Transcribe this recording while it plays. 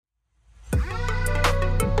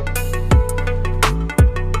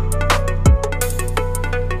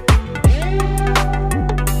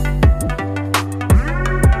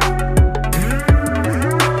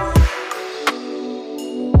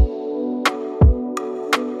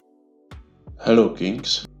Hello,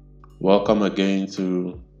 Kings. Welcome again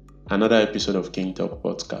to another episode of King Talk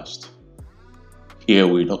Podcast. Here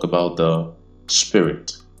we talk about the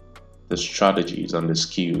spirit, the strategies, and the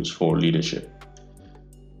skills for leadership.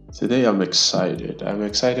 Today I'm excited. I'm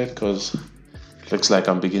excited because it looks like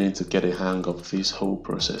I'm beginning to get a hang of this whole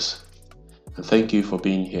process. And thank you for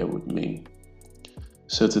being here with me.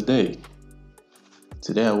 So today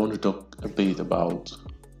I want to talk a bit about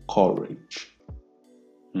courage.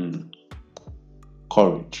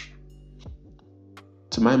 Courage.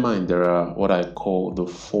 To my mind, there are what I call the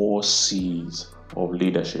 4 C's of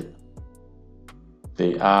leadership.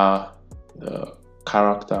 They are the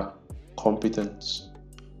character, competence,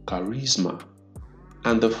 charisma,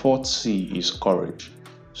 and the 4th C is courage.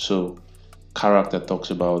 So, character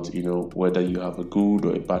talks about, whether you have a good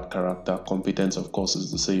or a bad character. Competence, of course,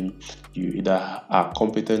 is the same. You either are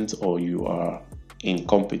competent or you are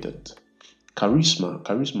incompetent.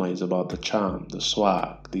 Charisma is about the charm, the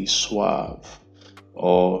swag, the suave,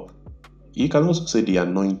 or you can also say the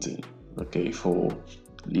anointing, for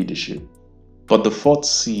leadership. But the 4th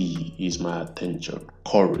C is my attention: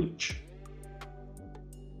 courage.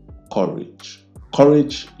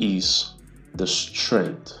 Courage is the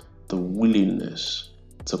strength, the willingness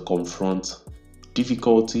to confront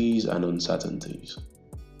difficulties and uncertainties.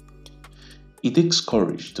 It takes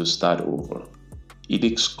courage to start over. It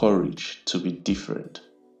takes courage to be different.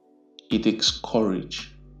 It takes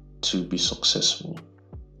courage to be successful.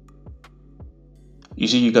 You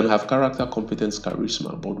see, you can have character, competence,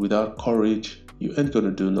 charisma, but without courage, you ain't going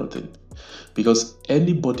to do nothing. Because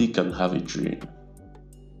anybody can have a dream.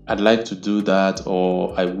 I'd like to do that,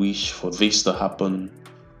 or I wish for this to happen,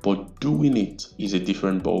 but doing it is a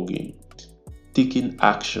different ballgame. Taking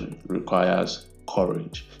action requires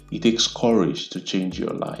courage. It takes courage to change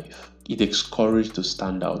your life. It takes courage to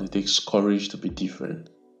stand out. It takes courage to be different.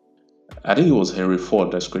 I think it was Henry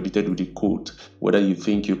Ford that's credited with the quote, "Whether you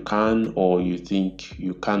think you can or you think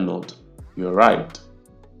you cannot, you're right."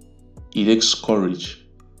 It takes courage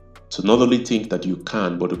to not only think that you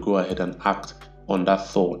can, but to go ahead and act on that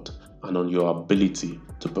thought and on your ability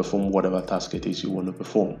to perform whatever task it is you want to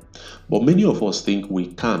perform. But many of us think we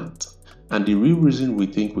can't. And the real reason we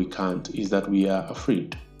think we can't is that we are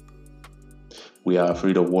afraid. We are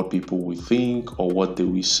afraid of what people will think or what they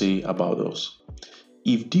will say about us.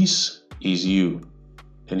 If this is you,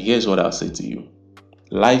 then here's what I'll say to you.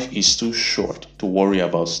 Life is too short to worry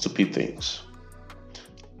about stupid things.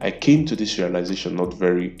 I came to this realization not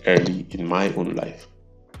very early in my own life.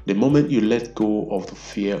 The moment you let go of the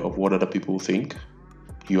fear of what other people think,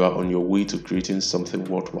 you are on your way to creating something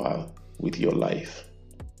worthwhile with your life.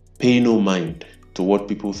 Pay no mind to what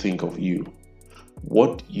people think of you.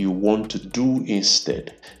 What you want to do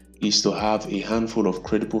instead is to have a handful of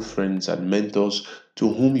credible friends and mentors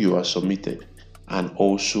to whom you are submitted and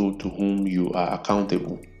also to whom you are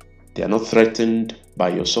accountable. They are not threatened by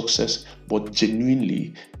your success, but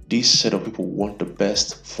genuinely, this set of people want the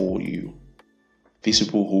best for you. These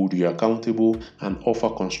people hold you accountable and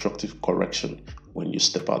offer constructive correction when you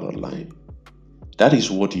step out of line. That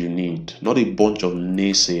is what you need, not a bunch of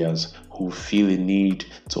naysayers who feel a need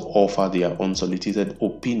to offer their unsolicited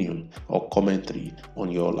opinion or commentary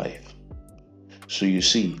on your life. So you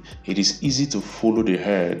see, it is easy to follow the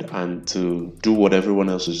herd and to do what everyone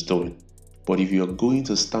else is doing. But if you're going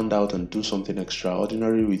to stand out and do something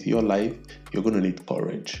extraordinary with your life, you're going to need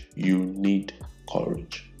courage. You need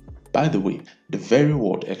courage. By the way, the very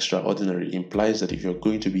word extraordinary implies that if you're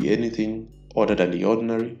going to be anything other than the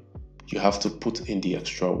ordinary, you have to put in the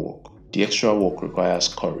extra work. The extra work requires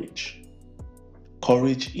courage.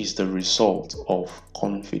 Courage is the result of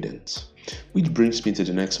confidence. Which brings me to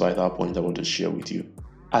the next vital point I want to share with you.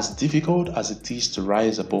 As difficult as it is to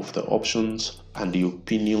rise above the options and the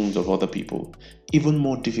opinions of other people, even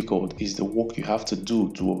more difficult is the work you have to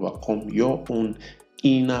do to overcome your own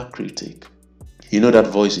inner critic. You know that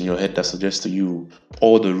voice in your head that suggests to you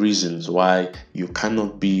all the reasons why you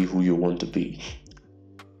cannot be who you want to be.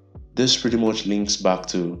 This pretty much links back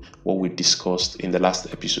to what we discussed in the last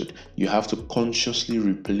episode. You have to consciously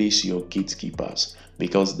replace your gatekeepers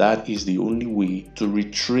because that is the only way to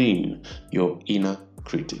retrain your inner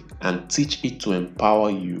critic and teach it to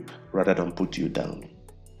empower you rather than put you down.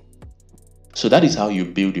 So that is how you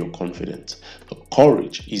build your confidence.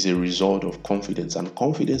 Courage is a result of confidence, and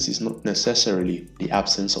confidence is not necessarily the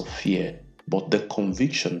absence of fear, but the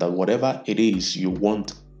conviction that whatever it is you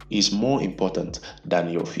want is more important than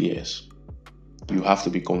your fears. You have to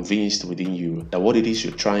be convinced within you that what it is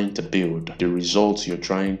you're trying to build, the results you're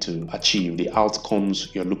trying to achieve, the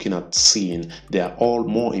outcomes you're looking at seeing, they are all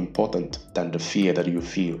more important than the fear that you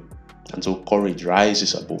feel. And so courage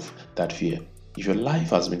rises above that fear. If your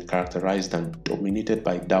life has been characterized and dominated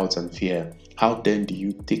by doubt and fear, how then do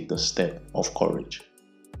you take the step of courage?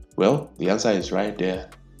 Well, the answer is right there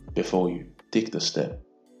before you. Take the step.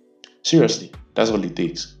 Seriously, that's all it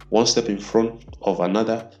takes. One step in front of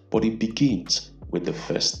another, but it begins with the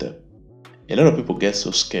first step. A lot of people get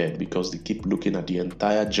so scared because they keep looking at the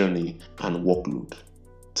entire journey and workload.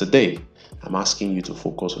 Today, I'm asking you to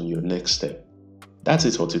focus on your next step. That's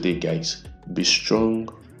it for today, guys. Be strong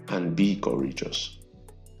and be courageous.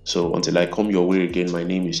 So until I come your way again, my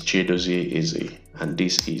name is Chedozie Eze, and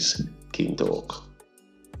this is King Talk.